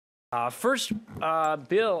First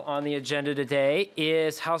bill on the agenda today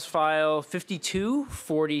is House File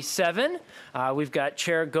 5247. We've got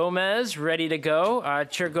Chair Gomez ready to go.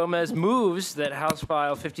 Chair Gomez moves that House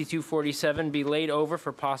File 5247 be laid over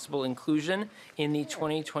for possible inclusion in the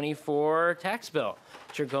 2024 tax bill.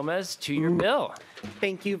 Chair Gomez, to your bill.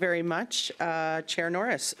 Thank you very much, Chair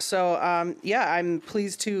Norris. So, yeah, I'm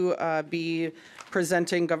pleased to be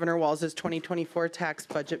presenting Governor Walz's 2024 tax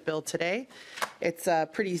budget bill today. It's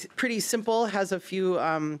pretty simple, has a few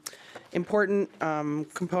important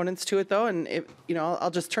components to it, though, and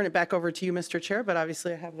I'll just turn it back over to you, Mr. Chair, but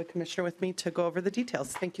obviously I have the Commissioner with me to go over the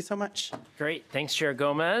details. Thank you so much. Great. Thanks, Chair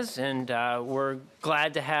Gomez, and we're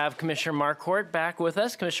glad to have Commissioner Marquardt back with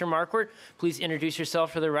us. Commissioner Marquardt, please introduce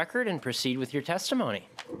yourself for the record and proceed with your testimony.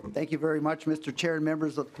 Thank you very much, Mr. Chair and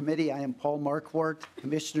members of the committee. I am Paul Marquardt,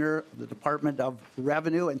 Commissioner of the Department of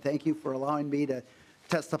Revenue, and thank you for allowing me to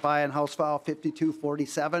testify on House File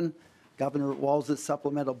 5247, Governor Walz's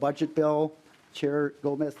supplemental budget bill. Chair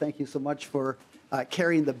Gomez, thank you so much for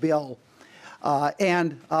carrying the bill.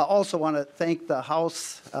 And I also want to thank the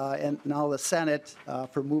House and now the Senate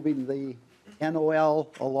for moving the NOL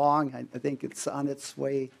along. I think it's on its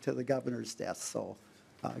way to the governor's desk, so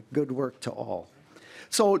good work to all.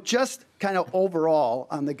 So just kind of overall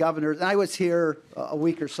on the governor's, and I was here a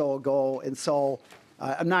week or so ago, and so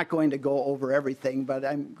I'm not going to go over everything, but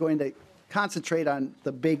I'm going to concentrate on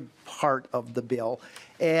the big part of the bill.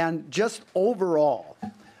 And just overall,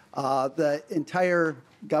 the entire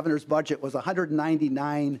governor's budget was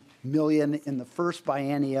 $199 million in the first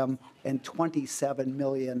biennium and $27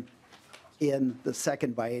 million in the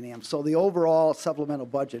second biennium. So the overall supplemental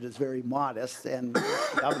budget is very modest, and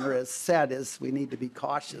the governor has said is we need to be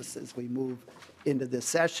cautious as we move into this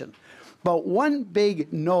session. But one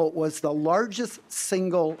big note was the largest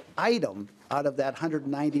single item out of that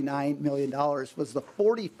 $199 million was the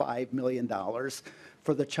 $45 million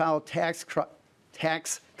for the child tax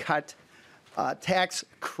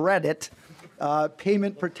credit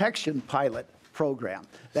payment protection pilot program.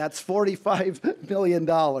 That's $45 million.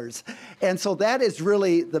 And so that is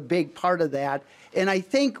really the big part of that. And I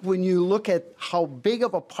think when you look at how big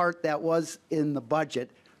of a part that was in the budget,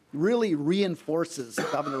 really reinforces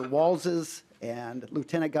Governor Walz's and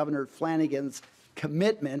Lieutenant Governor Flanagan's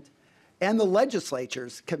commitment and the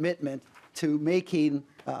legislature's commitment to making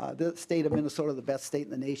the state of Minnesota the best state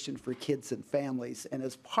in the nation for kids and families, and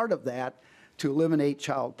as part of that, to eliminate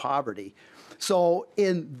child poverty. So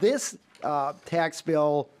in this tax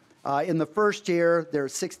bill, in the first year,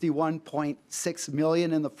 there's $61.6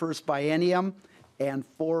 million in the first biennium and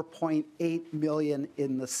 $4.8 million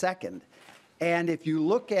in the second. And if you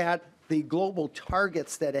look at the global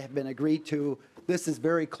targets that have been agreed to, this is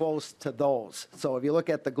very close to those. So if you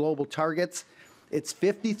look at the global targets, it's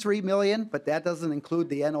 $53 million, but that doesn't include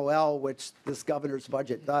the NOL, which this governor's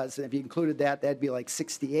budget does. And if you included that, that'd be like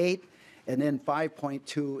 68, and then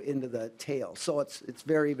 5.2 into the tail. So it's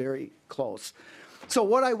very, very close. So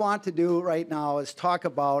what I want to do right now is talk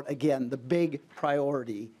about, again, the big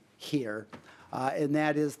priority here, and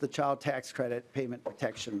that is the Child Tax Credit Payment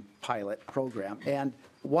Protection Pilot Program and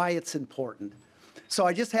why it's important. So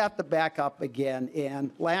I just have to back up again.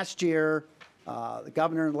 And last year, the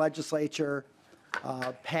governor and legislature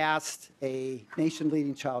passed a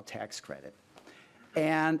nation-leading child tax credit.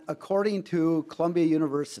 And according to Columbia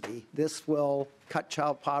University, this will cut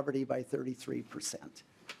child poverty by 33%.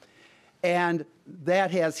 And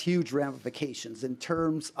that has huge ramifications in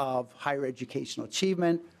terms of higher educational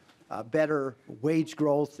achievement, better wage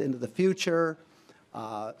growth into the future,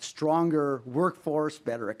 stronger workforce,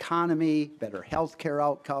 better economy, better healthcare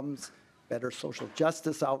outcomes, better social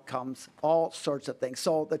justice outcomes, all sorts of things.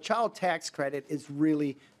 So the child tax credit is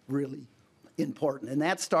really, really important. And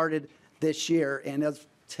that started this year. And as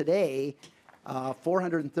today,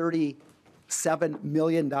 $437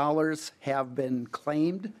 million have been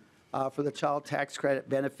claimed for the child tax credit,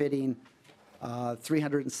 benefiting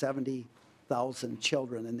 370,000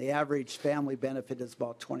 children. And the average family benefit is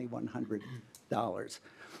about $2,100.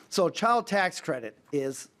 So child tax credit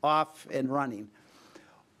is off and running.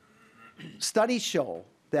 Studies show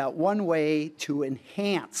that one way to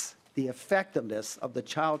enhance the effectiveness of the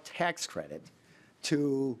child tax credit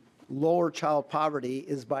to lower child poverty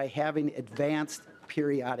is by having advanced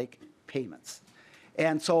periodic payments.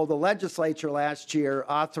 And so the legislature last year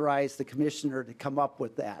authorized the commissioner to come up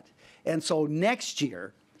with that. And so next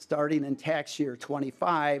year, starting in tax year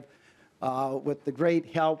 25, with the great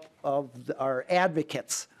help of our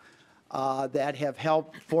advocates that have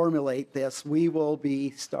helped formulate this, we will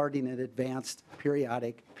be starting an advanced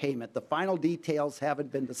periodic payment. The final details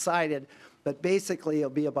haven't been decided, but basically it'll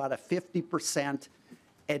be about a 50%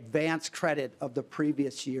 advance credit of the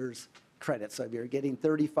previous year's credit. So if you're getting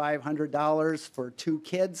 $3,500 for 2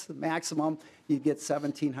 kids maximum, you get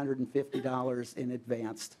 $1,750 in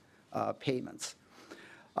advanced payments.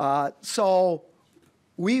 So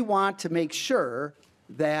we want to make sure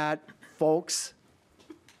that folks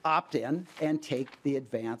opt in and take the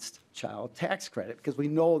advanced child tax credit because we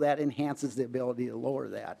know that enhances the ability to lower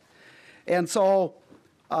that. And so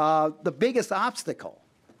the biggest obstacle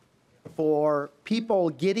for people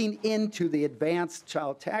getting into the advanced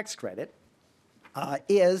child tax credit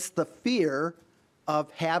is the fear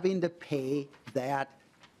of having to pay that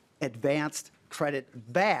advanced credit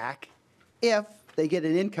back if they get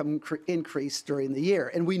an income increase during the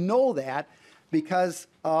year. And we know that because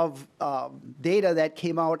of data that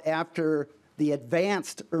came out after the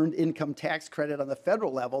advanced earned income tax credit on the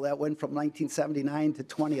federal level that went from 1979 to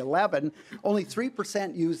 2011, only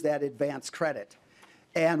 3% used that advanced credit.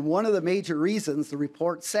 And one of the major reasons the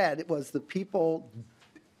report said it was the people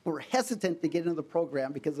were hesitant to get into the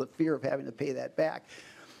program because of the fear of having to pay that back.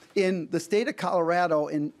 In the state of Colorado,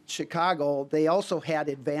 in Chicago, they also had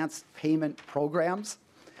advanced payment programs.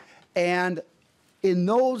 And in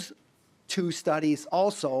those 2 studies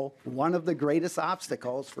also, one of the greatest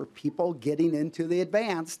obstacles for people getting into the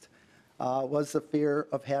advanced was the fear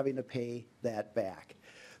of having to pay that back.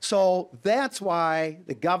 So that's why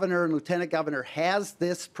the governor and lieutenant governor has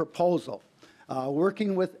this proposal,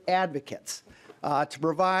 working with advocates, to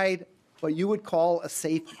provide what you would call a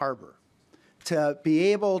safe harbor, to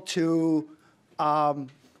be able to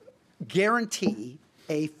guarantee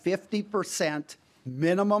a 50%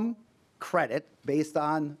 minimum credit based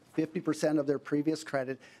on 50% of their previous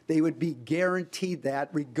credit. They would be guaranteed that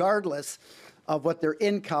regardless of what their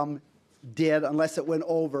income did, unless it went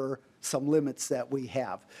over some limits that we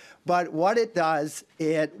have. But what it does,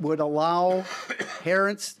 it would allow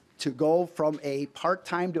parents to go from a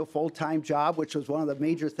part-time to a full-time job, which was one of the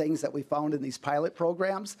major things that we found in these pilot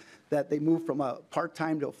programs, that they moved from a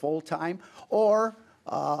part-time to a full-time, or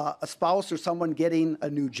a spouse or someone getting a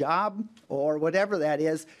new job, or whatever that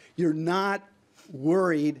is. You're not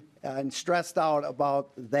worried and stressed out about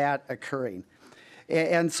that occurring.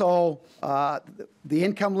 And so the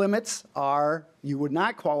income limits are, you would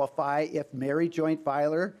not qualify if married joint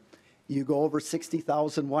filer, you go over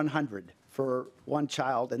 $60,100 for 1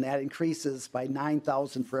 child, and that increases by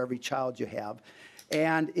 $9,000 for every child you have.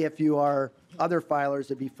 And if you are other filers,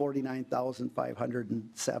 it'd be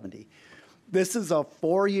 $49,570. This is a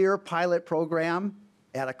 4-year pilot program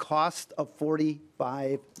at a cost of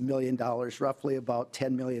 $45 million, roughly about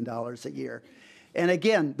 $10 million a year. And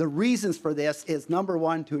again, the reasons for this is, number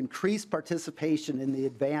one, to increase participation in the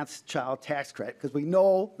advanced child tax credit, because we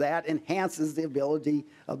know that enhances the ability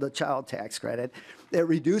of the child tax credit. It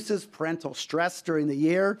reduces parental stress during the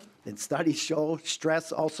year, and studies show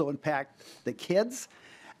stress also impacts the kids.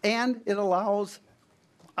 And it allows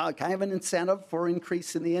kind of an incentive for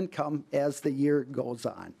increase in the income as the year goes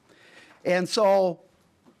on. And so,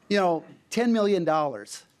 you know, $10 million,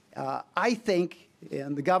 I think,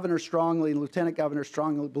 and the governor strongly, lieutenant governor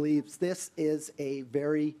strongly believes this is a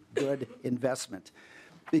very good investment,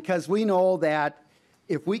 because we know that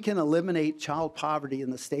if we can eliminate child poverty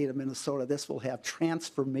in the state of Minnesota, this will have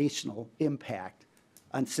transformational impact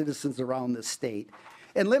on citizens around the state.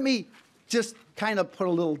 And let me just kind of put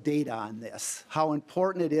a little data on this, how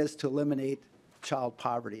important it is to eliminate child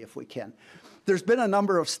poverty if we can. There's been a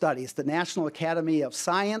number of studies, the National Academy of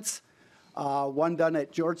Science, one done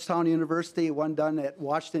at Georgetown University, one done at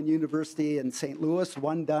Washington University in St. Louis,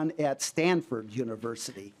 one done at Stanford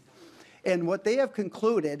University. And what they have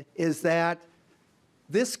concluded is that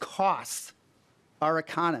this costs our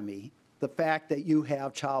economy, the fact that you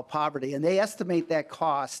have child poverty, and they estimate that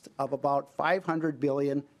cost of about $500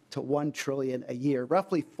 billion to $1 trillion a year.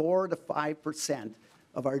 Roughly 4 to 5%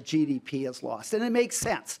 of our GDP is lost. And it makes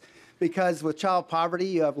sense, because with child poverty,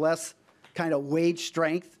 you have less kind of wage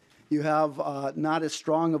strength. You have not as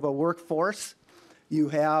strong of a workforce. You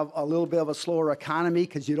have a little bit of a slower economy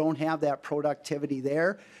because you don't have that productivity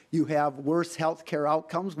there. You have worse health care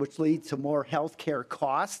outcomes, which leads to more health care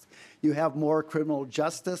costs. You have more criminal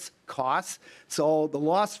justice costs. So the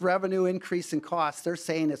lost revenue increase in costs, they're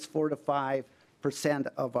saying it's 4 to 5%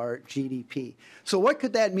 of our GDP. So what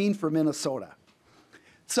could that mean for Minnesota?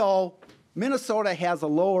 So Minnesota has a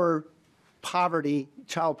lower poverty,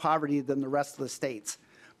 child poverty, than the rest of the states.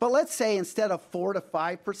 But let's say instead of 4 to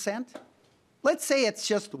 5%, let's say it's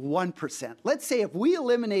just 1%. Let's say if we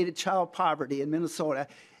eliminated child poverty in Minnesota,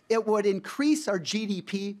 it would increase our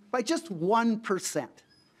GDP by just 1%.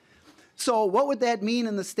 So what would that mean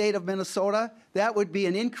in the state of Minnesota? That would be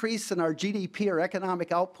an increase in our GDP or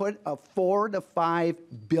economic output of $4 to $5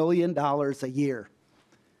 billion a year.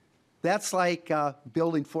 That's like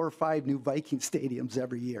building 4 or 5 new Viking stadiums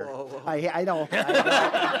every year. Whoa. I know.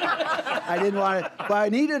 I didn't want to, but I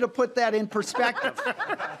needed to put that in perspective.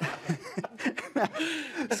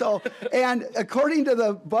 So, and according to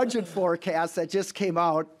the budget forecast that just came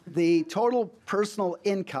out, the total personal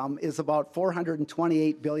income is about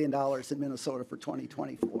 $428 billion in Minnesota for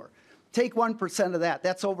 2024. Take 1% of that,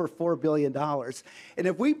 that's over $4 billion. And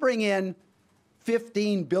if we bring in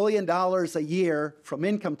 $15 billion a year from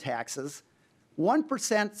income taxes,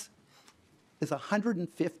 1% is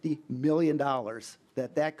 $150 million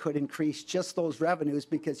that could increase just those revenues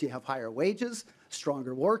because you have higher wages,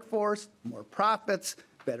 stronger workforce, more profits,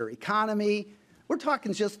 better economy. We're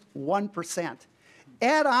talking just 1%.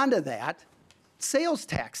 Add on to that sales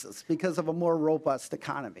taxes because of a more robust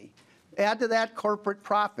economy. Add to that corporate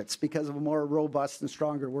profits because of a more robust and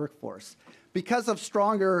stronger workforce. Because of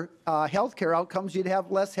stronger healthcare outcomes, you'd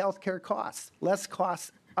have less healthcare costs, less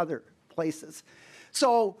costs other places.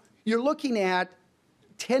 So you're looking at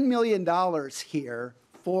 $10 million here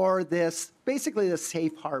for this, basically the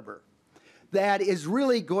safe harbor, that is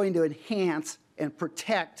really going to enhance and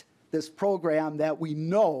protect this program that we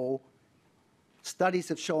know studies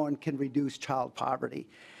have shown can reduce child poverty.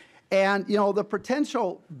 And, you know, the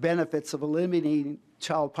potential benefits of eliminating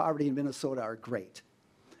child poverty in Minnesota are great.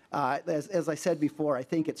 As I said before, I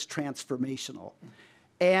think it's transformational.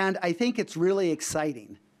 And I think it's really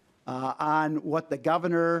exciting on what the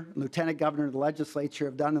governor, lieutenant governor, and the legislature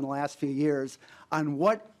have done in the last few years on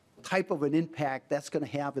what type of an impact that's going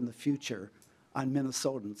to have in the future on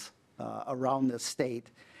Minnesotans around this state.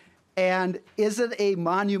 And is it a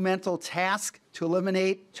monumental task to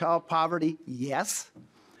eliminate child poverty? Yes.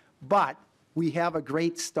 But we have a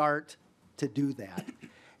great start to do that.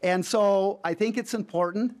 And so I think it's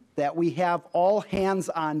important that we have all hands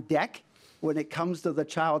on deck when it comes to the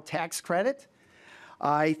child tax credit.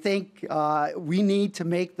 I think we need to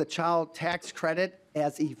make the child tax credit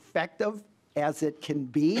as effective as it can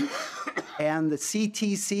be. And the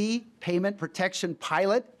CTC payment protection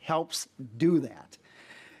pilot helps do that.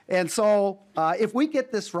 And so if we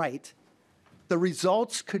get this right, the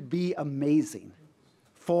results could be amazing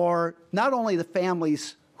for not only the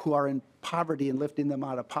families who are in poverty and lifting them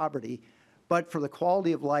out of poverty, but for the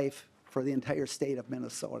quality of life for the entire state of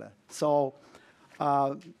Minnesota. So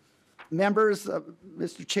members,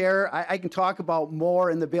 Mr. Chair, I can talk about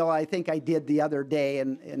more in the bill. I think I did the other day,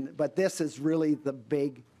 but this is really the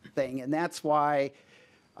big thing. And that's why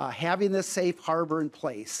having this safe harbor in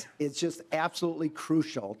place is just absolutely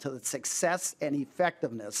crucial to the success and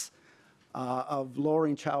effectiveness of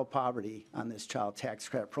lowering child poverty on this child tax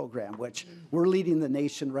credit program, which we're leading the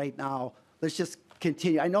nation right now. Let's just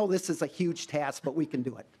continue. I know this is a huge task, but we can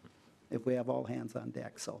do it if we have all hands on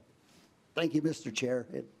deck. So thank you, Mr. Chair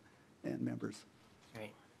and members.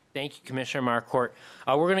 Great. Thank you, Commissioner Marquardt.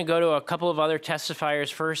 We're going to go to a couple of other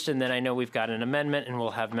testifiers first, and then I know we've got an amendment, and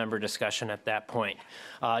we'll have member discussion at that point.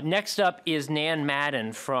 Next up is Nan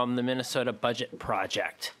Madden from the Minnesota Budget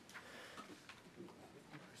Project.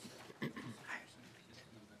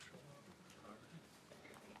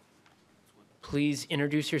 Please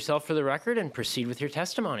introduce yourself for the record and proceed with your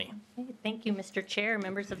testimony. Thank you, Mr. Chair,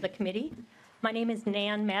 members of the committee. My name is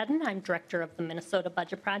Nan Madden. I'm director of the Minnesota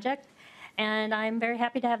Budget Project, and I'm very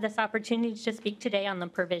happy to have this opportunity to speak today on the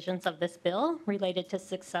provisions of this bill related to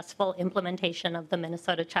successful implementation of the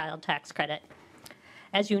Minnesota Child Tax Credit.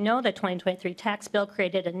 As you know, the 2023 tax bill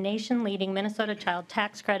created a nation-leading Minnesota Child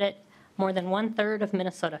Tax Credit. More than 1/3 of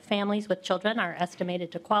Minnesota families with children are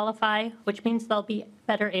estimated to qualify, which means they'll be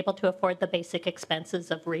better able to afford the basic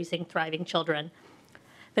expenses of raising thriving children.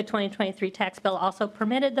 The 2023 tax bill also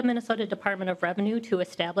permitted the Minnesota Department of Revenue to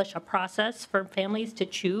establish a process for families to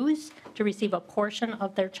choose to receive a portion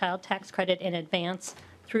of their child tax credit in advance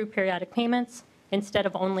through periodic payments instead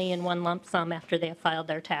of only in one lump sum after they have filed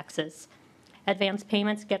their taxes. Advance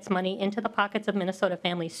payments gets money into the pockets of Minnesota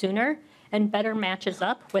families sooner and better matches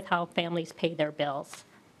up with how families pay their bills.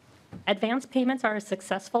 Advance payments are a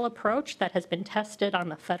successful approach that has been tested on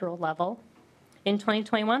the federal level. In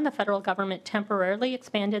 2021, the federal government temporarily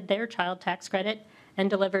expanded their child tax credit and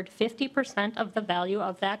delivered 50% of the value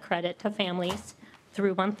of that credit to families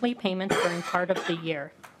through monthly payments during part of the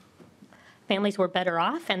year. Families were better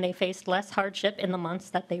off and they faced less hardship in the months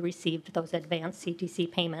that they received those advanced CTC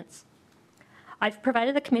payments. I've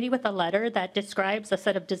provided the committee with a letter that describes a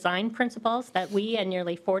set of design principles that we and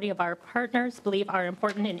nearly 40 of our partners believe are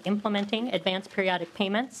important in implementing advanced periodic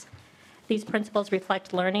payments. These principles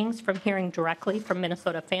reflect learnings from hearing directly from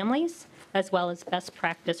Minnesota families, as well as best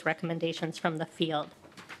practice recommendations from the field.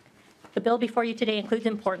 The bill before you today includes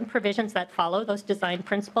important provisions that follow those design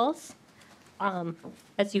principles.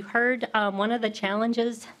 As you heard, one of the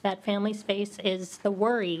challenges that families face is the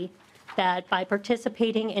worry that by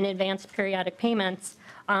participating in advanced periodic payments,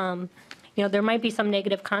 there might be some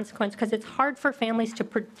negative consequence because it's hard for families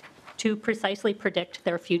to precisely predict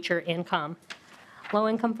their future income.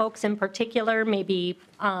 Low-income folks in particular may be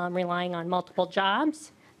relying on multiple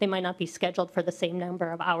jobs. They might not be scheduled for the same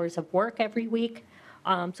number of hours of work every week.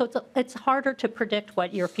 So it's harder to predict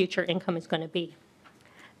what your future income is going to be.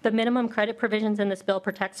 The minimum credit provisions in this bill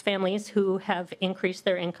protects families who have increased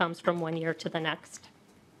their incomes from one year to the next.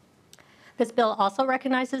 This bill also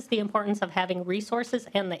recognizes the importance of having resources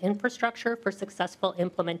and the infrastructure for successful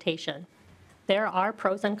implementation. There are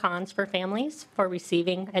pros and cons for families for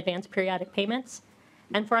receiving advanced periodic payments,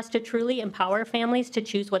 and for us to truly empower families to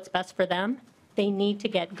choose what's best for them, they need to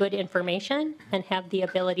get good information and have the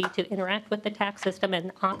ability to interact with the tax system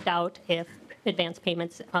and opt out if advanced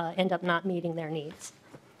payments end up not meeting their needs.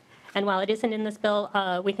 And while it isn't in this bill,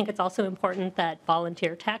 we think it's also important that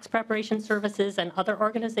volunteer tax preparation services and other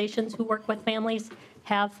organizations who work with families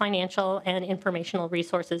have financial and informational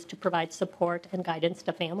resources to provide support and guidance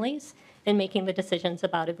to families in making the decisions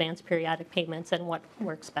about advanced periodic payments and what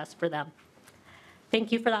works best for them.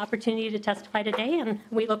 Thank you for the opportunity to testify today, and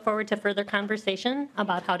we look forward to further conversation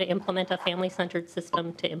about how to implement a family-centered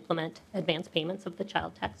system to implement advanced payments of the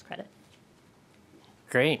child tax credit.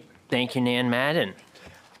 Great. Thank you, Nan Madden.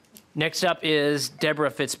 Next up is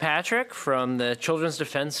Deborah Fitzpatrick from the Children's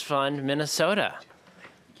Defense Fund, Minnesota.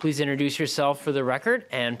 Please introduce yourself for the record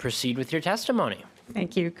and proceed with your testimony.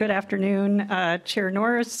 Thank you. Good afternoon, Chair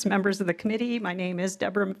Norris, members of the committee. My name is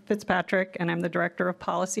Deborah Fitzpatrick, and I'm the Director of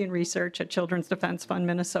Policy and Research at Children's Defense Fund,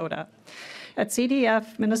 Minnesota. At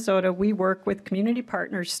CDF Minnesota, we work with community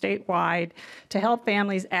partners statewide to help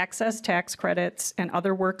families access tax credits and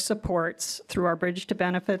other work supports through our Bridge to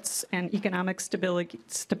Benefits and Economic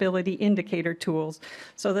Stability Indicator tools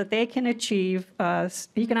so that they can achieve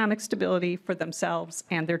economic stability for themselves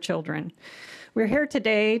and their children. We're here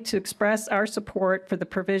today to express our support for the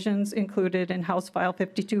provisions included in House File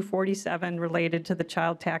 5247 related to the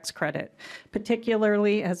child tax credit,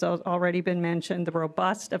 particularly, as has already been mentioned, the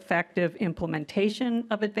robust, effective implementation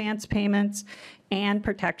of advance payments and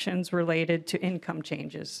protections related to income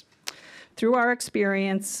changes. Through our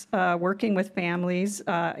experience working with families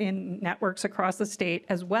in networks across the state,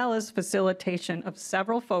 as well as facilitation of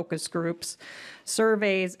several focus groups,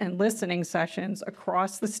 surveys, and listening sessions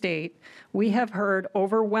across the state, we have heard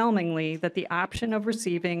overwhelmingly that the option of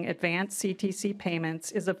receiving advanced CTC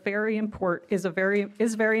payments is very important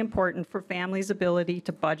for families' ability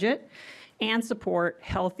to budget and support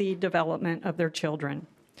healthy development of their children.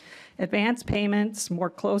 Advance payments more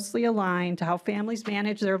closely align to how families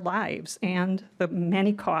manage their lives and the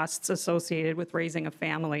many costs associated with raising a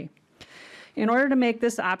family. In order to make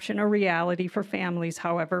this option a reality for families,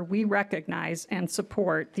 however, we recognize and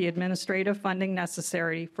support the administrative funding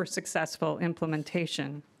necessary for successful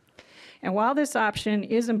implementation. And while this option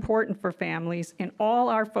is important for families, in all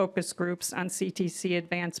our focus groups on CTC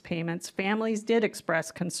advance payments, families did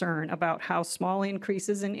express concern about how small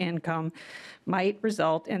increases in income might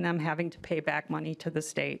result in them having to pay back money to the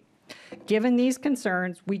state. Given these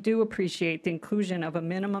concerns, we do appreciate the inclusion of a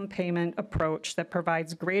minimum payment approach that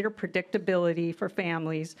provides greater predictability for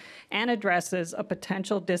families and addresses a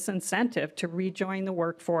potential disincentive to rejoin the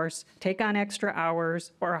workforce, take on extra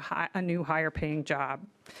hours, or a new higher paying job.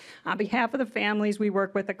 On behalf of the families we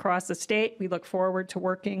work with across the state, we look forward to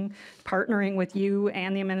partnering with you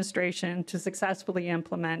and the administration to successfully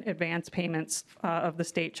implement advance payments of the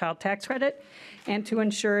state child tax credit and to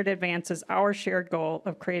ensure it advances our shared goal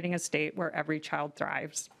of creating a state where every child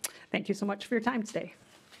thrives. Thank you so much for your time today.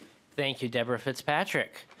 Thank you, Deborah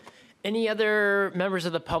Fitzpatrick. Any other members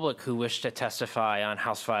of the public who wish to testify on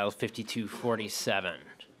House File 5247?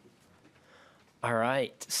 All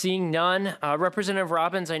right, seeing none, Representative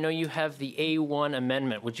Robbins, I know you have the A1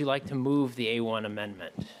 amendment. Would you like to move the A1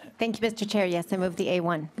 amendment? Thank you, Mr. Chair. Yes, I move the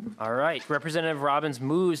A1. All right, Representative Robbins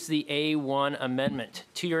moves the A1 amendment.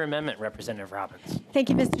 To your amendment, Representative Robbins. Thank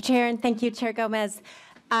you, Mr. Chair, and thank you, Chair Gomez.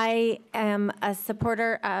 I am a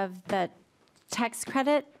supporter of the tax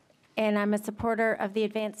credit, and I'm a supporter of the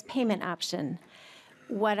advance payment option.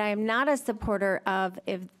 What I'm not a supporter of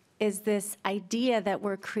is this idea that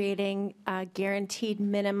we're creating a guaranteed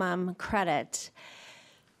minimum credit,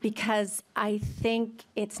 because I think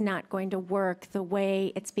it's not going to work the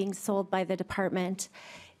way it's being sold by the department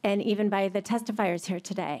and even by the testifiers here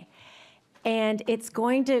today. And it's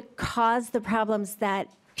going to cause the problems that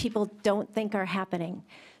people don't think are happening.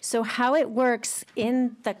 So how it works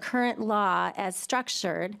in the current law as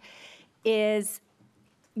structured is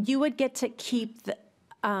you would get to keep the,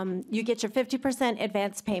 you get your 50%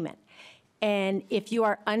 advance payment. And if you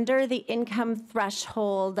are under the income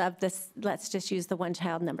threshold of this, let's just use the one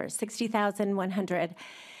child number, 60,100,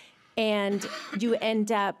 and you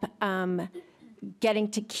end up getting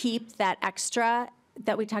to keep that extra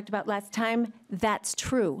that we talked about last time, that's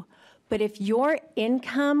true. But if your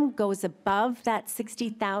income goes above that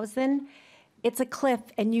 60,000, it's a cliff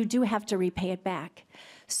and you do have to repay it back.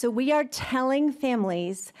 So we are telling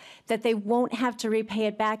families that they won't have to repay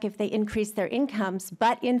it back if they increase their incomes,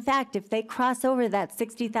 but in fact, if they cross over that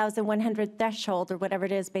 60,100 threshold or whatever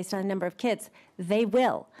it is based on the number of kids, they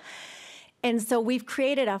will. And so we've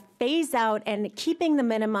created a phase out and keeping the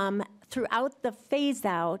minimum throughout the phase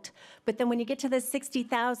out, but then when you get to the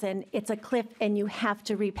 60,000, it's a cliff and you have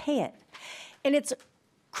to repay it. And it's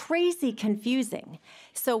crazy confusing.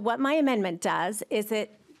 So what my amendment does is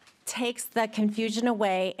it takes the confusion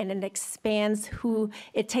away and it expands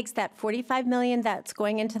it takes that 45 million that's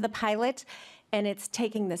going into the pilot and it's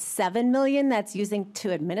taking the 7 million that's using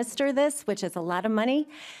to administer this, which is a lot of money,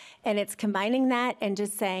 and it's combining that and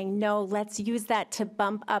just saying, no, let's use that to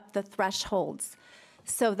bump up the thresholds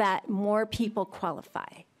so that more people qualify.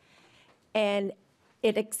 And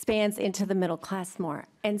it expands into the middle class more.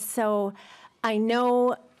 And so I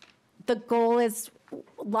know the goal is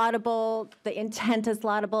laudable, the intent is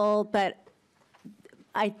laudable, but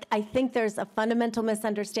I think there's a fundamental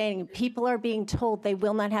misunderstanding. People are being told they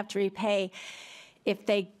will not have to repay if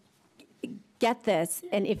they get this.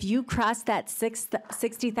 And if you cross that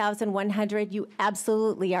 60,100, you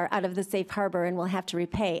absolutely are out of the safe harbor and will have to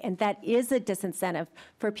repay. And that is a disincentive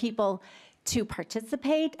for people to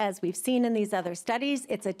participate, as we've seen in these other studies.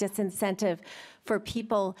 It's a disincentive for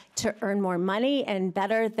people to earn more money and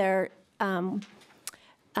better their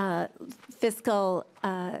fiscal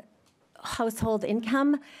household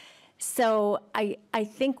income. So I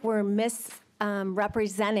think we're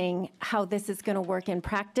misrepresenting how this is going to work in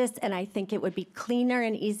practice, and I think it would be cleaner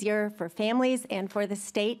and easier for families and for the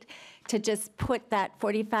state to just put that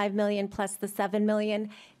 45 million plus the 7 million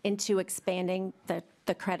into expanding the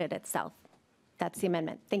credit itself. That's the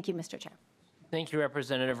amendment. Thank you, Mr. Chair. Thank you,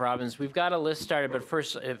 Representative Robbins. We've got a list started, but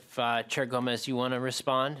first, if Chair Gomez, you want to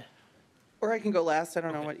respond? Or I can go last. I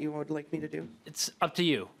don't know what you would like me to do. It's up to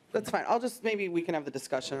you. That's fine. Maybe we can have the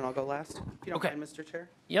discussion and I'll go last. If you don't Okay. mind, Mr. Chair.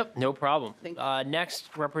 Yep, no problem. Thank you.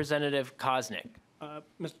 Next, Representative Koznick.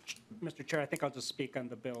 Mr. Chair, I think I'll just speak on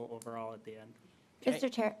the bill overall at the end.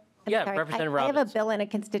 Mr. Chair. I'm Yeah, sorry. Representative I have Robbins. a bill and a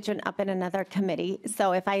constituent up in another committee,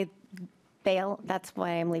 so if I bail, that's why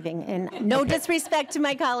I'm leaving. And no disrespect to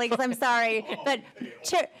my colleagues, I'm sorry. But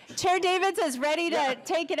Chair Davids is ready to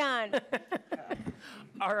take it on.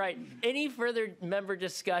 All right. Any further member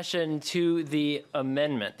discussion to the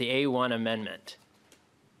amendment, the A1 amendment?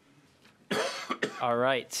 All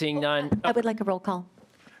right. Seeing none. I would like a roll call.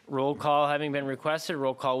 Roll call having been requested,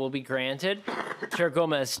 roll call will be granted. Chair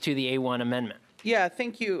Gomez to the A1 amendment. Yeah,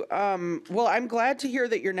 thank you. Well, I'm glad to hear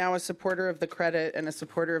that you're now a supporter of the credit and a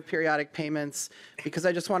supporter of periodic payments, because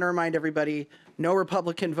I just want to remind everybody, no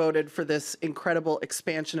Republican voted for this incredible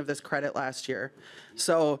expansion of this credit last year.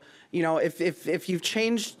 So, you know, if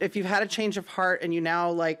you've had a change of heart and you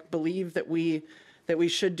now believe that we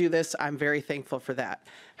should do this, I'm very thankful for that.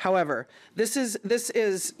 However, this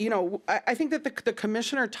is, you know, I think that the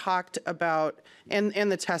commissioner talked about, and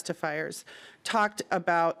the testifiers talked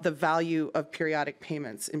about the value of periodic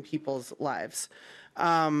payments in people's lives.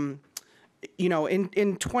 You know,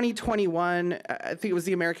 in 2021, I think it was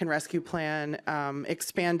the American Rescue Plan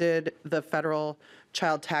expanded the federal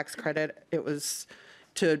child tax credit. It was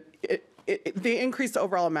they increased the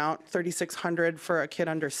overall amount, $3,600 for a kid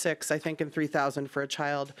under 6, I think, and $3,000 for a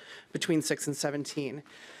child between 6 and 17.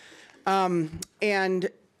 And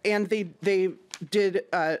they did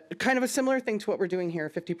kind of a similar thing to what we're doing here,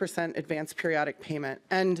 50% advanced periodic payment.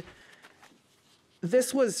 And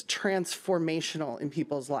this was transformational in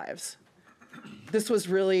people's lives. This was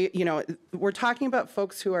really, you know, we're talking about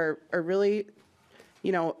folks who are really,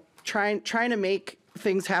 you know, trying to make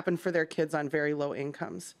things happen for their kids on very low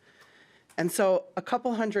incomes. And so a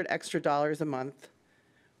couple $100 extra a month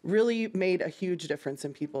really made a huge difference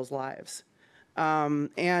in people's lives.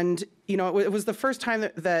 And, you know, it was the first time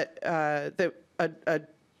that a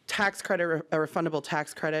tax credit, a refundable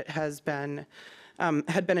tax credit had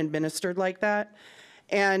been administered like that.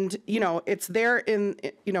 And, it's there in,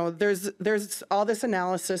 there's all this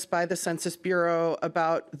analysis by the Census Bureau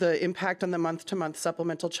about the impact on the month-to-month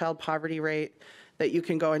supplemental child poverty rate that you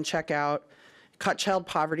can go and check out. Cut child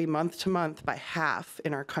poverty month to month by half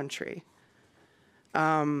in our country.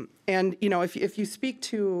 And, if you speak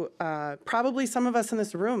to probably some of us in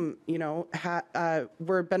this room,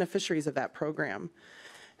 were beneficiaries of that program.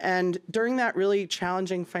 And during that really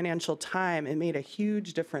challenging financial time, it made a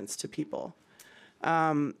huge difference to people.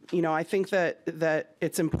 I think that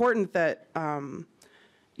it's important that,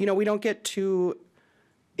 we don't get too,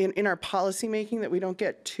 in our policymaking, that we don't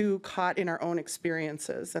get too caught in our own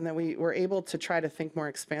experiences, and that we're able to try to think more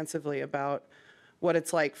expansively about what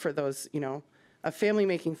it's like for those, a family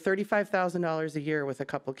making $35,000 a year with a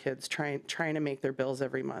couple kids trying to make their bills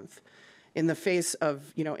every month in the face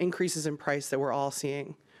of, increases in price that we're all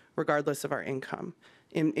seeing, regardless of our income.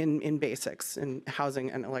 In basics, in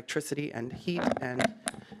housing and electricity and heat and,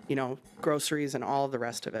 groceries and all the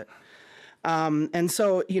rest of it. And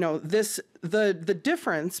so, the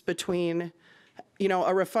difference between, a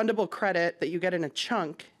refundable credit that you get in a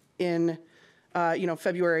chunk in,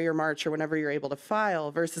 February or March or whenever you're able to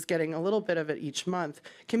file versus getting a little bit of it each month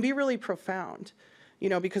can be really profound.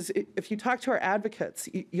 Because if you talk to our advocates,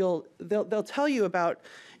 they'll tell you about,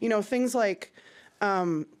 things like,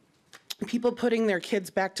 people putting their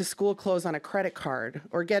kids back to school clothes on a credit card,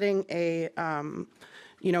 or getting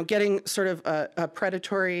getting sort of a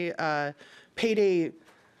predatory payday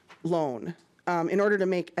loan in order to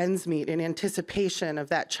make ends meet in anticipation of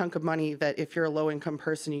that chunk of money that if you're a low-income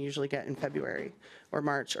person, you usually get in February or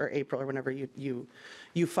March or April or whenever you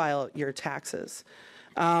file your taxes.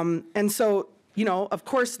 And so, of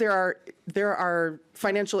course, there are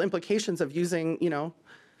financial implications of using,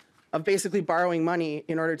 of basically borrowing money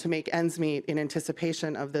in order to make ends meet in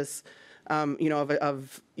anticipation of this,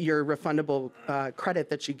 of your refundable credit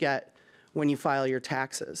that you get when you file your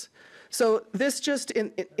taxes. So this just,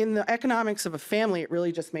 in the economics of a family, it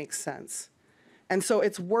really just makes sense. And so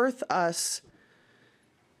it's worth us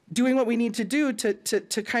doing what we need to do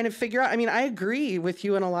to kind of figure out. I mean, I agree with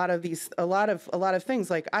you in a lot of things.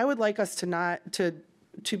 Like, I would like us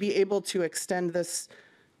to be able to extend this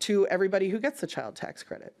to everybody who gets the child tax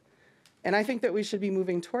credit. And I think that we should be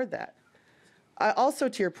moving toward that. Also,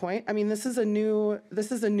 to your point, I mean, this is a new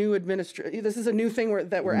thing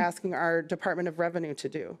that we're asking our Department of Revenue to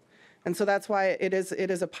do. And so that's why it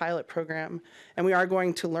is a pilot program, and we are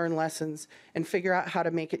going to learn lessons and figure out how to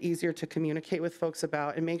make it easier to communicate with folks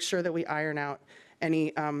about, and make sure that we iron out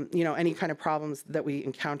any kind of problems that we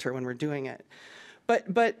encounter when we're doing it. But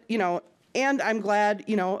and I'm glad,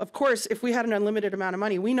 of course, if we had an unlimited amount of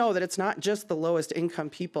money, we know that it's not just the lowest income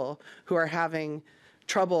people who are having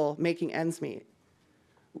trouble making ends meet.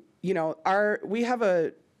 We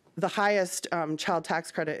have the highest child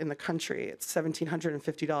tax credit in the country. It's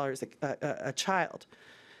 $1,750 a child.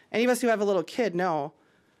 Any of us who have a little kid know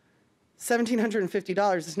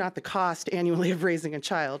 $1,750 is not the cost annually of raising a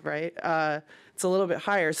child, right? It's a little bit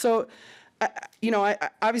higher. So,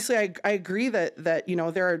 obviously I agree that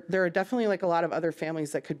there are definitely like a lot of other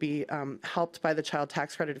families that could be helped by the child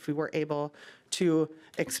tax credit if we were able to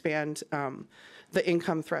expand the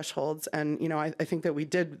income thresholds. And I think that we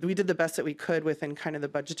did the best that we could within kind of the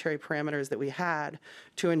budgetary parameters that we had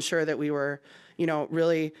to ensure that we were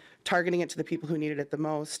really targeting it to the people who needed it the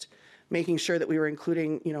most, making sure that we were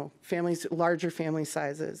including, families, larger family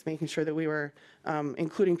sizes, making sure that we were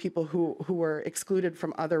including people who were excluded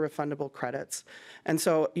from other refundable credits. And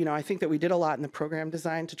so, I think that we did a lot in the program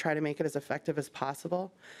design to try to make it as effective as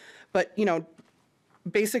possible. But,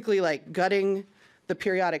 basically like gutting the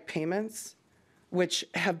periodic payments, which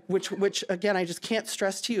again, I just can't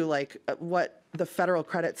stress to you like what the federal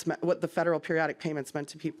periodic payments meant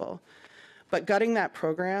to people. But gutting that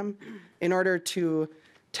program in order to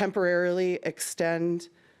temporarily extend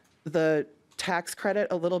the tax credit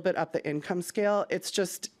a little bit up the income scale, I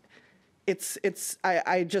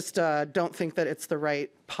just don't think that it's the right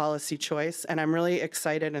policy choice. And I'm really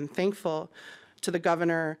excited and thankful to the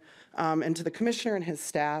governor and to the commissioner and his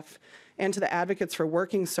staff and to the advocates for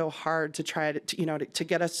working so hard to try to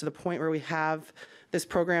get us to the point where we have this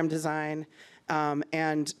program design,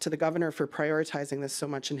 and to the governor for prioritizing this so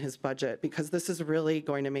much in his budget, because this is really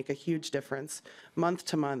going to make a huge difference month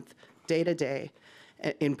to month, day to day,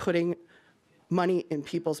 in putting money in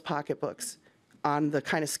people's pocketbooks on the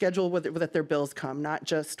kind of schedule that their bills come, not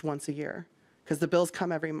just once a year, because the bills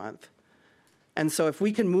come every month. And so if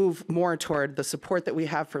we can move more toward the support that we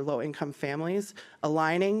have for low-income families,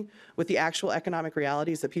 aligning with the actual economic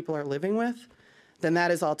realities that people are living with, then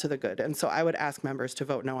that is all to the good. And so I would ask members to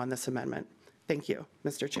vote no on this amendment. Thank you,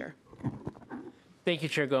 Mr. Chair. Thank you,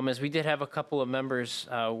 Chair Gomez. We did have a couple of members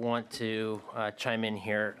want to chime in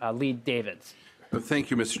here. Lead Davids.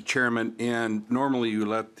 Thank you, Mr. Chairman. And normally you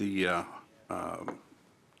let the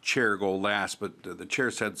chair go last, but the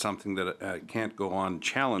chair said something that can't go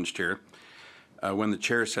unchallenged here. When the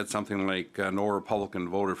chair said something like no Republican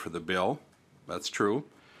voted for the bill, that's true,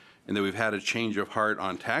 and that we've had a change of heart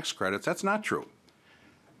on tax credits, that's not true.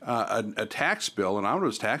 A tax bill, an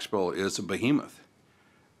omnibus tax bill, is a behemoth.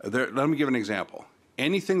 Let me give an example.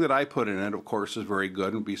 Anything that I put in it, of course, is very good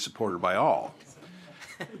and will be supported by all.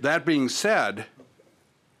 That being said,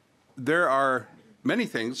 there are many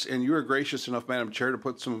things, and you were gracious enough, Madam Chair, to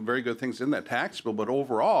put some very good things in that tax bill, but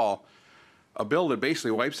overall, a bill that basically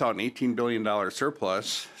wipes out an $18 billion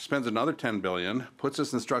surplus, spends another $10 billion, puts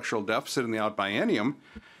us in structural deficit in the out biennium.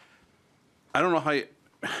 I don't know how you,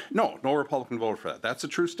 no Republican voted for that. That's a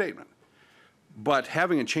true statement. But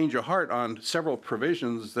having a change of heart on several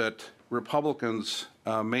provisions that Republicans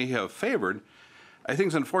may have favored, I think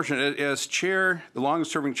is unfortunate. As chair, the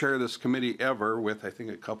longest serving chair of this committee ever, with I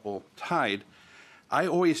think a couple tied, I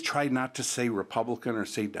always try not to say Republican or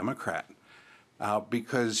say Democrat.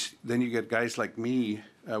 Because then you get guys like me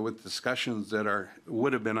with discussions that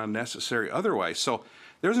would have been unnecessary otherwise. So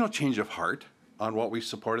there's no change of heart on what we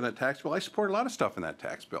support in that tax bill. I support a lot of stuff in that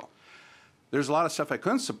tax bill. There's a lot of stuff I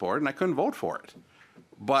couldn't support, and I couldn't vote for it.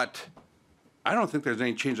 But I don't think there's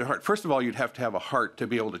any change of heart. First of all, you'd have to have a heart to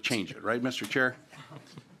be able to change it, right, Mr. Chair?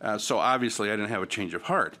 So obviously, I didn't have a change of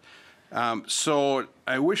heart. So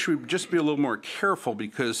I wish we'd just be a little more careful,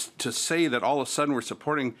 because to say that all of a sudden we're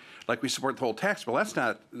supporting, like we support the whole tax bill, that's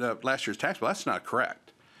not, last year's tax bill, that's not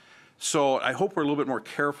correct. So I hope we're a little bit more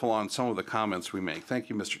careful on some of the comments we make. Thank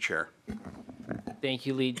you, Mr. Chair. Thank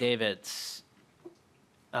you, Lead Davids.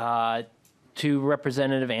 To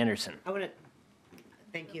Representative Anderson.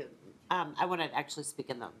 Thank you. I want to actually speak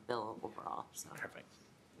in the bill overall. So. Perfect.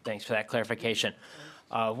 Thanks for that clarification.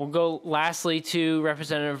 We'll go lastly to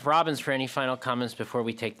Representative Robbins for any final comments before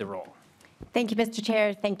we take the roll. Thank you, Mr.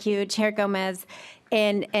 Chair. Thank you, Chair Gomez.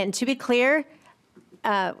 And to be clear,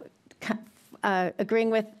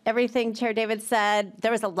 agreeing with everything Chair David said,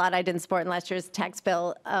 there was a lot I didn't support in last year's tax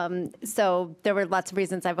bill. So there were lots of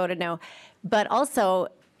reasons I voted no. But also,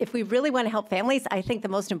 if we really want to help families, I think the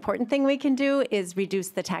most important thing we can do is reduce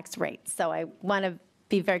the tax rate. So I want to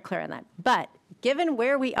be very clear on that. But given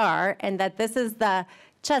where we are and that this is the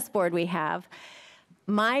chessboard we have,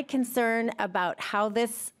 my concern about how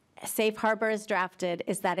this safe harbor is drafted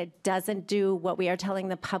is that it doesn't do what we are telling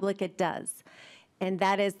the public it does. And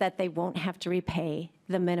that is that they won't have to repay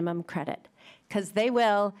the minimum credit. Because they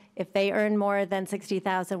will if they earn more than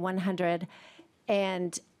 $60,100.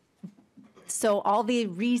 And so all the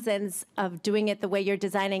reasons of doing it the way you're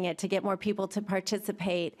designing it to get more people to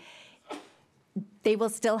participate, they will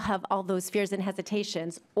still have all those fears and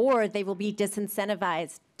hesitations, or they will be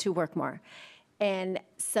disincentivized to work more. And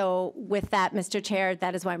so with that, Mr. Chair,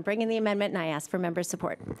 that is why I'm bringing the amendment, and I ask for member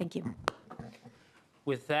support. Thank you.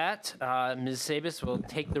 With that, Ms. Sabis will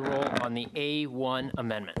take the roll on the A1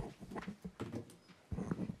 amendment.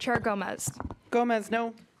 Chair Gomez. Gomez,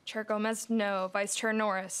 no. Chair Gomez, no. Vice Chair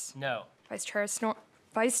Norris. No.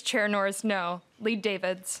 Vice Chair Norris, no. Lead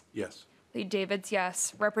Davids. Yes. Lead Davids,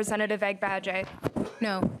 yes. Representative Agbaje.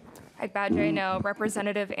 No. Agbaje, no.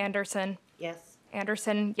 Representative Anderson. Yes.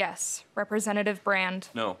 Anderson, yes. Representative Brand.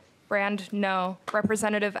 No. Brand, no.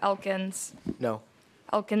 Representative Elkins. No.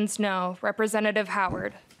 Elkins, no. Representative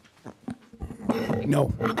Howard.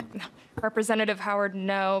 No. Representative Howard,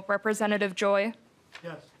 no. Representative Joy.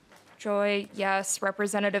 Yes. Joy, yes.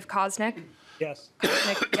 Representative Koznick. Yes.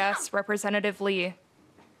 Koznick, yes. Representative Lee.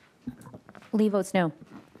 Lee votes no.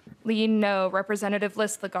 Lee, no. Representative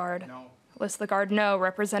Listlegard. No. Listlegard, no.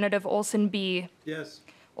 Representative Olson B. Yes.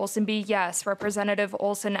 Olson B, yes. Representative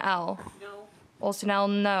Olson L. No. Olson L,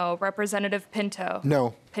 no. Representative Pinto.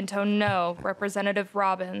 No. Pinto, no. Representative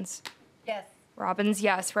Robbins. Yes. Robbins,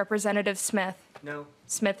 yes. Representative Smith. No.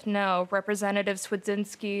 Smith, no. Representative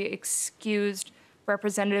Swedzinski, excused.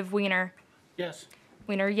 Representative Wiener. Yes.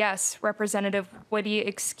 Wiener, yes. Representative Woody,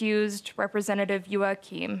 excused. Representative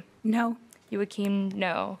Joachim. No. Joachim,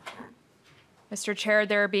 no. Mr. Chair,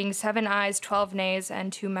 there being 7 ayes, 12 nays,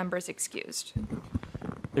 and 2 members excused.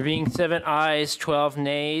 There being 7 ayes, 12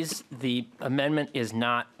 nays, the amendment is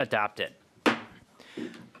not adopted.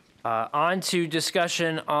 On to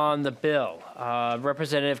discussion on the bill.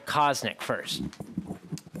 Representative Koznick first.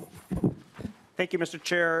 Thank you, Mr.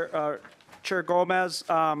 Chair. Chair Gomez,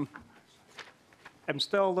 I'm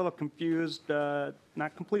still a little confused,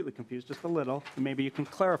 not completely confused, just a little. Maybe you can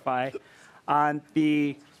clarify on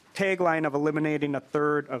the tagline of eliminating a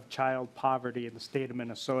third of child poverty in the state of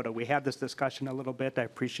Minnesota. We had this discussion a little bit. I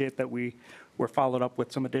appreciate that we were followed up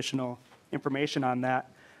with some additional information on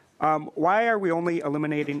that. Why are we only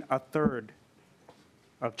eliminating a third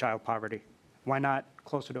of child poverty? Why not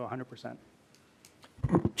closer to 100%?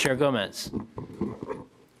 Chair Gomez.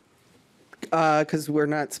 Because we're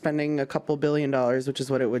not spending a couple $1 billion, which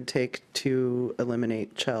is what it would take to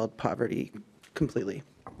eliminate child poverty completely.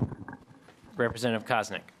 Representative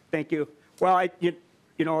Koznick. Thank you. Well, you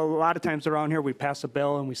know, a lot of times around here, we pass a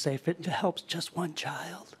bill and we say, if it helps just one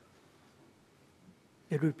child,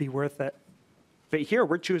 it would be worth it. But here,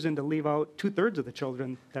 we're choosing to leave out 2/3 of the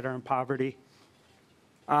children that are in poverty.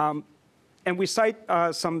 And we cite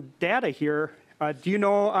some data here. Do you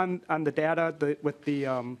know on the data with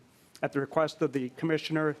the at the request of the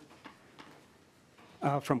commissioner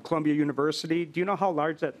from Columbia University, do you know how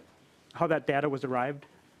that data was arrived?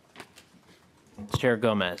 Chair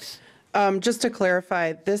Gomez. Just to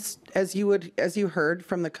clarify, this, as you heard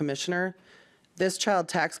from the commissioner, this child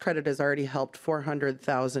tax credit has already helped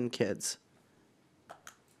 400,000 kids.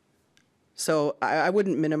 So I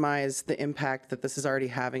wouldn't minimize the impact that this is already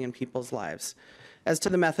having in people's lives. As to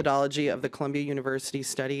the methodology of the Columbia University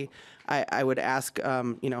study, I would ask,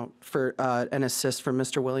 for an assist from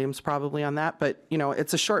Mr. Williams probably on that. But,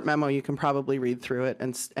 it's a short memo. You can probably read through it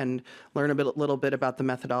and learn a little bit about the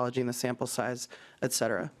methodology and the sample size, et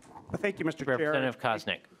cetera. Well, thank you, Mr. Chair. Representative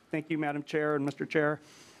Koznick. Thank you, Madam Chair and Mr. Chair.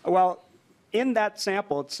 Well, in that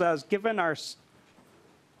sample, it says,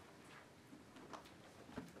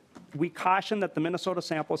 we caution that the Minnesota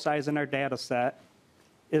sample size in our data set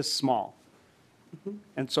is small.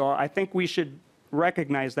 And so I think we should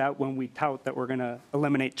recognize that when we tout that we're going to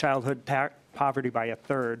eliminate childhood poverty by a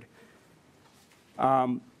third.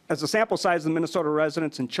 As the sample size of Minnesota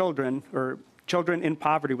residents and children, or children in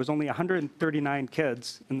poverty, was only 139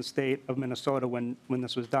 kids in the state of Minnesota when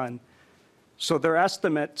this was done. So their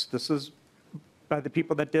estimates, this is by the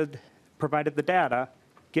people that provided the data,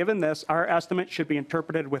 given this, our estimates should be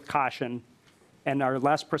interpreted with caution and are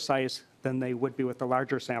less precise than they would be with a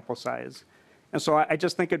larger sample size. And so I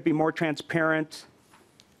just think it'd be more transparent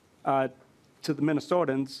to the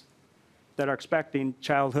Minnesotans that are expecting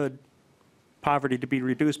childhood poverty to be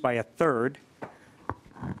reduced by a third,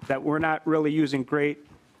 that we're not really using great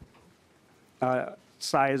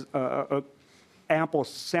ample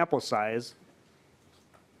sample size.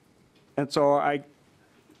 And so I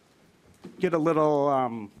get a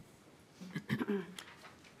little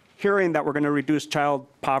hearing that we're going to reduce child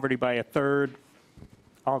poverty by a third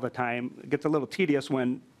all the time. It gets a little tedious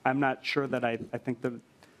when I'm not sure that I think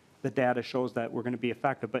the data shows that we're going to be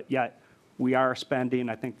effective, but yet we are spending,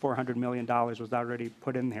 I think $400 million was already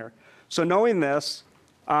put in here. So knowing this,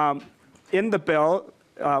 in the bill,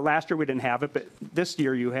 last year we didn't have it, but this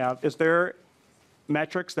year you have, is there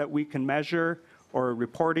metrics that we can measure or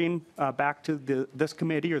reporting back to this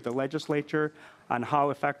committee or the legislature on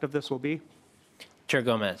how effective this will be? Chair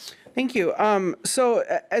Gomez. Thank you. So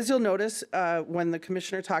as you'll notice, when the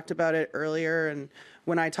commissioner talked about it earlier and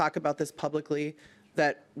when I talk about this publicly,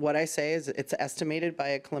 that what I say is it's estimated by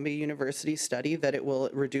a Columbia University study that it will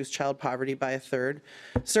reduce child poverty by a third.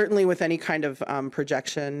 Certainly with any kind of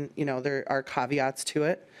projection, there are caveats to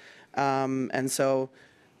it. And so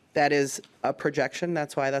that is a projection.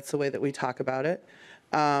 That's why that's the way that we talk about it.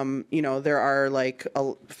 There are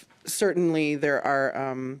certainly there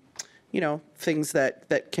are, things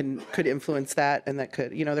that could influence that, and that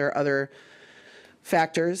could, there are other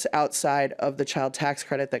factors outside of the child tax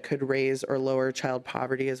credit that could raise or lower child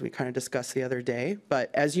poverty, as we kind of discussed the other day.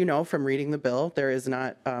 But as you know from reading the bill, there is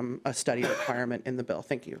not a study requirement in the bill.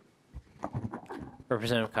 Thank you.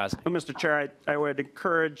 Representative Koznick. Well, Mr. Chair, I would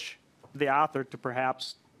encourage the author to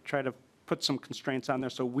perhaps try to put some constraints on there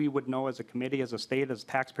so we would know as a committee, as a state, as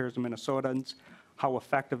taxpayers of Minnesotans, how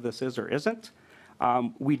effective this is or isn't.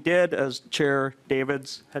 We did, as Chair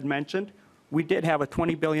Davids had mentioned, we did have a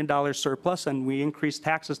 $20 billion surplus, and we increased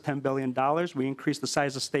taxes $10 billion. We increased the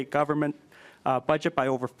size of state government budget by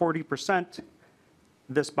over 40%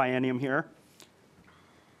 this biennium here.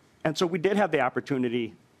 And so we did have the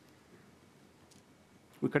opportunity.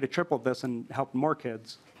 We could have tripled this and helped more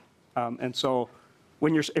kids. And so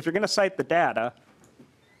if you're going to cite the data,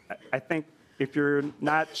 I think if you're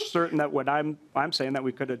not certain that what I'm saying, that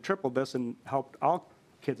we could have tripled this and helped all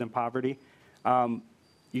kids in poverty,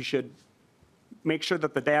 you should make sure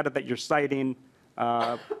that the data that you're citing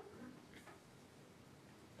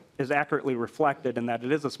is accurately reflected and that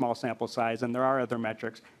it is a small sample size and there are other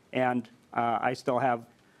metrics. And I still have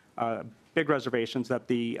big reservations that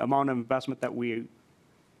the amount of investment that we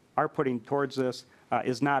are putting towards this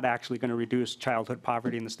is not actually going to reduce childhood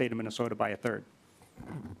poverty in the state of Minnesota by a third.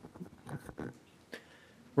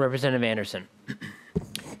 Representative Anderson.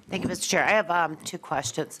 Thank you, Mr. Chair. I have two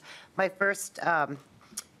questions. My first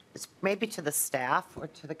is maybe to the staff or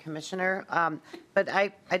to the commissioner, but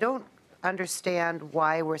I don't understand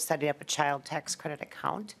why we're setting up a child tax credit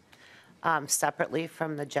account separately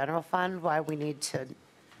from the general fund, why we need to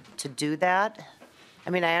do that. I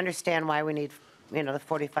mean, I understand why we need, the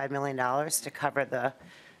 $45 million to cover the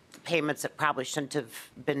payments that probably shouldn't have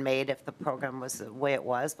been made if the program was the way it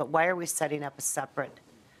was, but why are we setting up a separate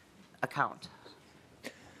account?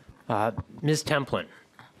 Ms. Templin.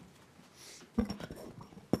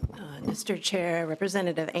 Mr. Chair,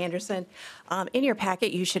 Representative Anderson, in your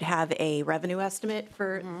packet, you should have a revenue estimate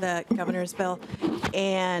for the governor's bill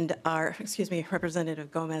and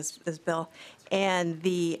Representative Gomez's bill. And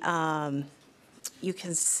you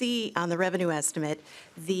can see on the revenue estimate,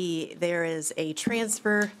 there is a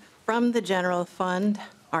transfer from the general fund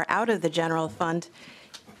or out of the general fund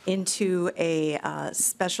into a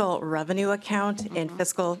special revenue account in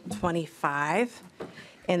fiscal '25,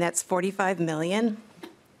 and that's $45 million.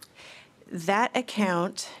 That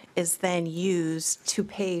account is then used to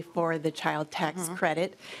pay for the child tax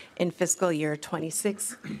credit in fiscal year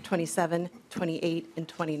 '26, '27, '28, and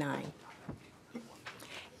 '29.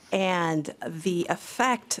 And the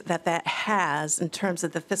effect that has in terms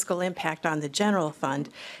of the fiscal impact on the general fund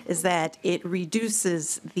is that it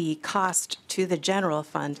reduces the cost to the general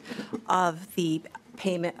fund of the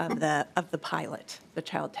payment of the pilot, the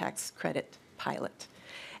child tax credit pilot.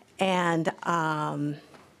 And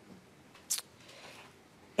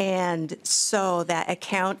so that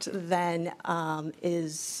account then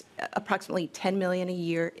is approximately $10 million a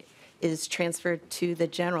year is transferred to the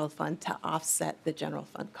general fund to offset the general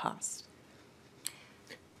fund cost.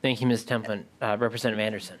 Thank you, Ms. Templin. Representative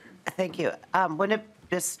Anderson. Thank you. Wouldn't it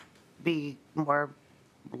just be more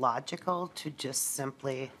logical to just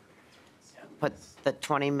simply put the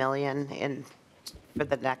 20 million in for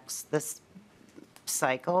this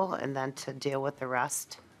cycle and then to deal with the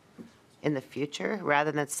rest in the future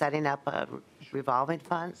rather than setting up a revolving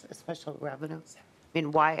fund, a special revenue? I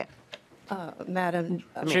mean, why? Madam.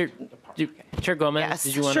 Chair Gomez, Yes.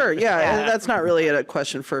 did you want Sure, to? yeah, that's not really a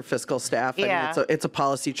question for fiscal staff. I mean, Yeah. it's a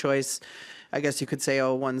policy choice. I guess you could say,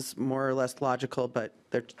 oh, one's more or less logical, but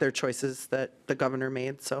they're choices that the governor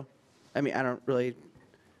made. So, I mean, I don't really,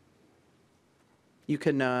 you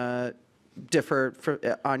can differ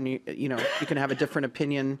on, you can have a different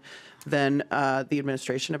opinion than the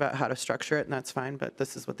administration about how to structure it, and that's fine, but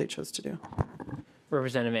this is what they chose to do.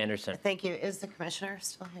 Representative Anderson. Thank you. Is the commissioner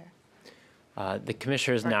still here? The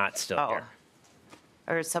commissioner is not still here.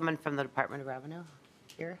 Or is someone from the Department of Revenue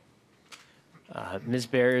here? Ms.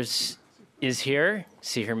 Bears is here.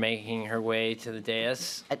 See her making her way to the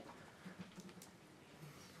dais.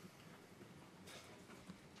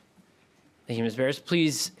 Thank you, Ms. Bears.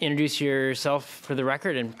 Please introduce yourself for the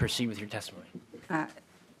record and proceed with your testimony.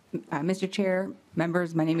 Mr. Chair,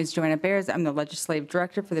 members, my name is Joanna Bears. I'm the Legislative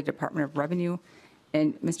Director for the Department of Revenue.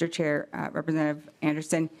 And Mr. Chair, Representative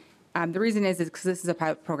Anderson, the reason is because this is a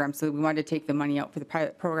pilot program, so we wanted to take the money out for the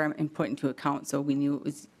pilot program and put into account so we knew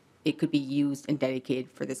it could be used and dedicated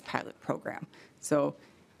for this pilot program. So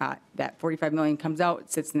that $45 million comes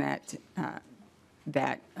out, sits in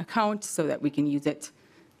that account so that we can use it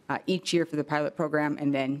each year for the pilot program,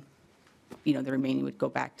 and then the remaining would go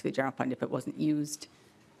back to the general fund if it wasn't used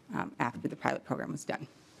after the pilot program was done.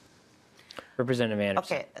 Representative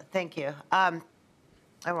Anderson. Okay, thank you.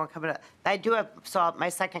 I won't come to that. I do have, so my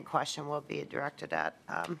second question will be directed at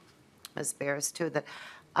Ms. Bears too, that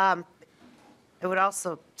it would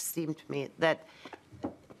also seem to me that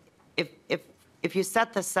if you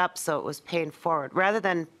set this up so it was paying forward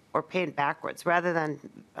or paying backwards, rather than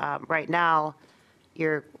right now,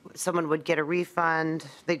 someone would get a refund,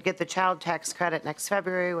 they'd get the child tax credit next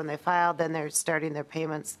February when they filed, then they're starting their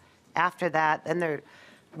payments after that, then they're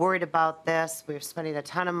worried about this. We're spending a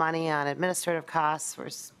ton of money on administrative costs.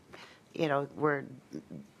 We're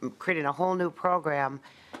creating a whole new program.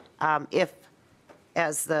 If,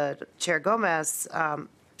 as the Chair Gomez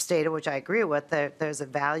stated, which I agree with, there's a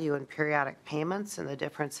value in periodic payments, and the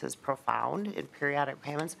difference is profound in periodic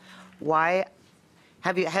payments. Why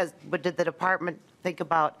did the department think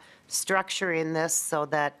about structuring this so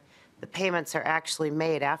that the payments are actually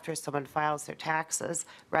made after someone files their taxes,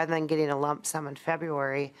 rather than getting a lump sum in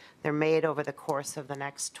February? They're made over the course of the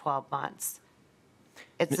next 12 months.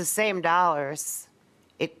 It's the same dollars.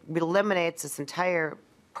 It eliminates this entire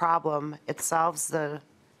problem. It solves the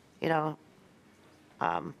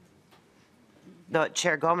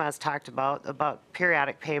Chair Gomez talked about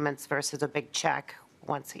periodic payments versus a big check.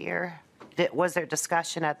 once a year. Was there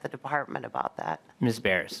discussion at the department about that? Ms.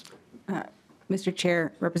 Bears. Mr.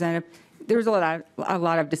 Chair, Representative, there was a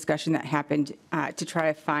lot of discussion that happened to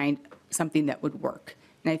try to find something that would work.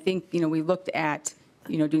 And I think, we looked at,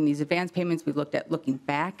 doing these advance payments, we looked at looking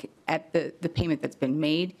back at the payment that's been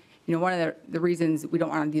made. One of the reasons we don't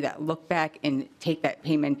want to do that look back and take that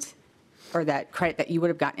payment or that credit that you would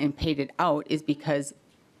have gotten and paid it out is because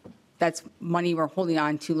that's money we're holding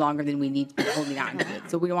on to longer than we need to be holding on to it.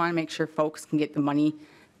 So we want to make sure folks can get the money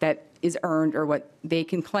that is earned or what they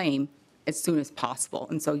can claim as soon as possible.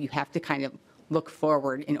 And so you have to kind of look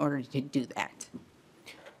forward in order to do that.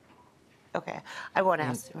 Okay, I won't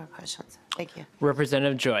ask any more questions. Thank you.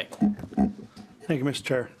 Representative Joy. Thank you, Mr.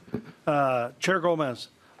 Chair. Chair Gomez,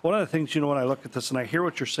 one of the things, when I look at this and I hear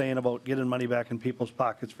what you're saying about getting money back in people's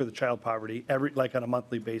pockets for the child poverty, like on a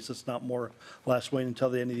monthly basis, not more, less, waiting until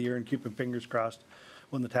the end of the year and keeping fingers crossed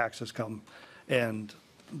when the taxes come. And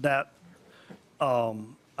that,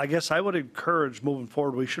 I guess I would encourage moving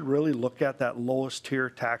forward, we should really look at that lowest tier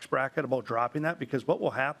tax bracket about dropping that, because what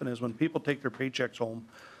will happen is when people take their paychecks home,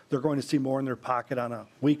 they're going to see more in their pocket on a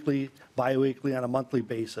weekly, biweekly, on a monthly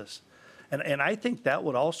basis. And I think that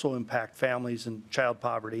would also impact families and child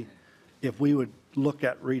poverty if we would look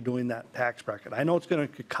at redoing that tax bracket. I know it's going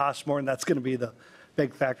to cost more, and that's going to be the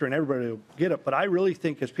big factor, and everybody will get it. But I really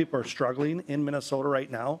think as people are struggling in Minnesota right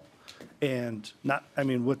now, and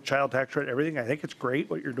with child tax credit, everything, I think it's great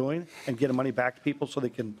what you're doing and getting money back to people so they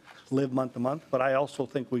can live month to month. But I also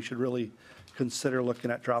think we should really consider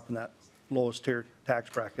looking at dropping that lowest tier tax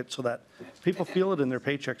bracket so that people feel it in their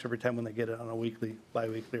paychecks every time when they get it on a weekly,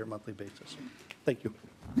 biweekly, or monthly basis. Thank you.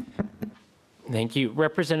 Thank you.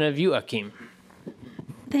 Representative Joachim.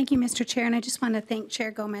 Thank you, Mr. Chair, and I just want to thank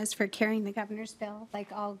Chair Gomez for carrying the governor's bill. Like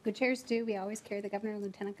all good chairs do, we always carry the governor and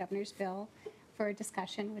lieutenant governor's bill for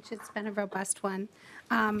discussion, which has been a robust one.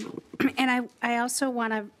 And I also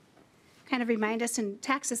want to kind of remind us, in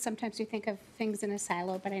taxes, sometimes we think of things in a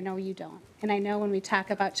silo, but I know you don't. And I know when we talk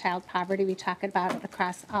about child poverty, we talk about it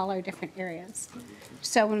across all our different areas.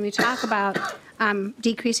 So when we talk about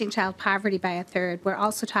decreasing child poverty by a third, we're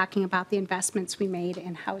also talking about the investments we made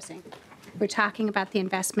in housing. We're talking about the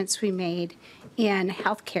investments we made in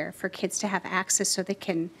healthcare for kids to have access so they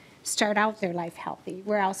can start out their life healthy.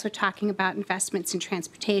 We're also talking about investments in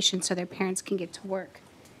transportation so their parents can get to work.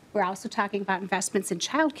 We're also talking about investments in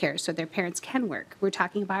childcare so their parents can work. We're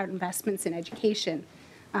talking about investments in education,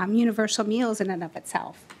 universal meals in and of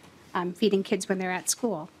itself, feeding kids when they're at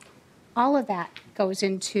school. All of that goes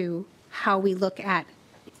into how we look at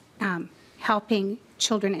helping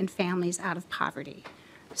children and families out of poverty.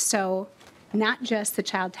 So not just the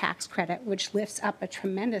child tax credit, which lifts up a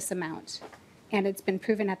tremendous amount, and it's been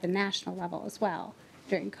proven at the national level as well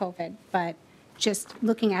during COVID, but just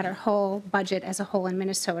looking at our whole budget as a whole in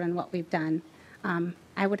Minnesota and what we've done,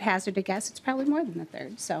 I would hazard a guess it's probably more than a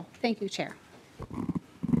third. So thank you, Chair.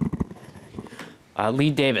 Lee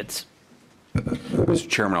Davids. Mr.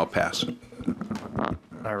 Chairman, I'll pass.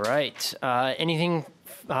 All right.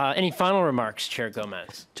 Any final remarks, Chair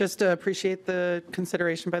Gomez? Just appreciate the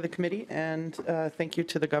consideration by the committee, and thank you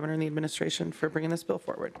to the governor and the administration for bringing this bill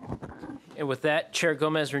forward. And with that, Chair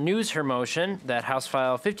Gomez renews her motion that House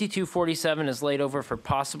File 5247 is laid over for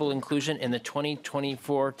possible inclusion in the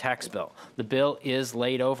 2024 tax bill. The bill is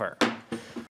laid over.